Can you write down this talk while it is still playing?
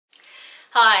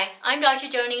Hi, I'm Dr.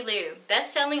 Joni Liu,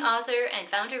 best-selling author and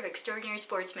founder of Extraordinary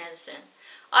Sports Medicine.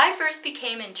 I first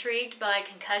became intrigued by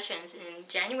concussions in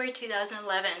January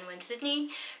 2011 when Sidney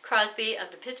Crosby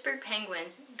of the Pittsburgh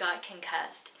Penguins got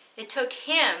concussed. It took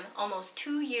him almost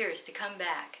 2 years to come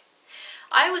back.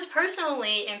 I was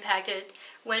personally impacted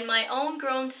when my own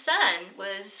grown son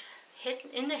was hit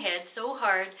in the head so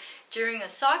hard during a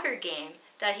soccer game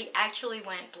that he actually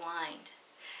went blind.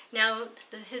 Now,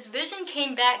 his vision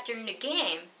came back during the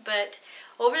game, but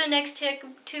over the next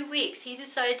 2 weeks, he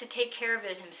decided to take care of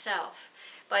it himself.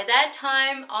 By that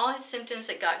time, all his symptoms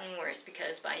had gotten worse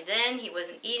because by then he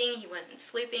wasn't eating, he wasn't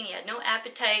sleeping, he had no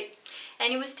appetite,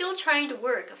 and he was still trying to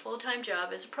work a full-time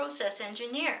job as a process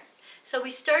engineer. So we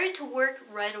started to work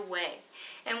right away,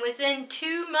 and within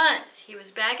 2 months, he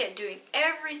was back at doing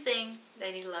everything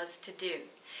that he loves to do.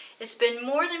 It's been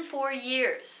more than 4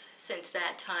 years since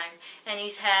that time, and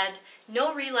he's had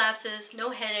no relapses,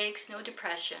 no headaches, no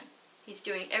depression. He's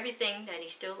doing everything that he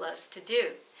still loves to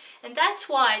do. And that's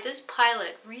why this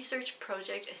pilot research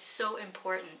project is so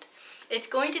important. It's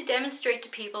going to demonstrate to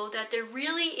people that there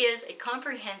really is a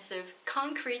comprehensive,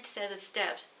 concrete set of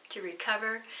steps to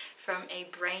recover from a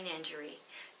brain injury.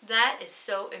 That is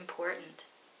so important.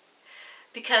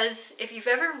 Because if you've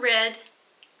ever read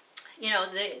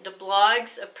the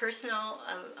blogs of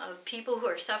people who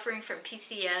are suffering from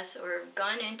PCS or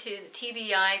gone into the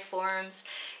TBI forums,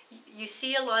 you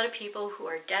see a lot of people who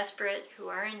are desperate, who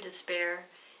are in despair,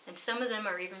 and some of them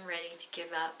are even ready to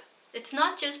give up. It's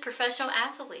not just professional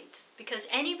athletes, because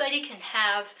anybody can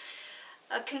have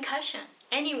a concussion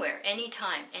anywhere,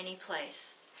 anytime, any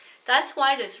place. That's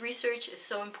why this research is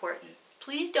so important.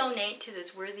 Please donate to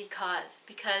this worthy cause,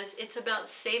 because it's about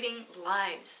saving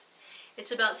lives.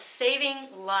 It's about saving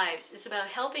lives. It's about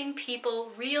helping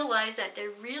people realize that there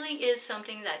really is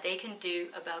something that they can do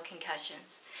about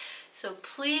concussions. So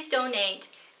please donate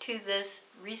to this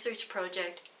research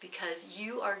project because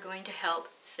you are going to help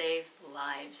save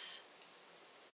lives.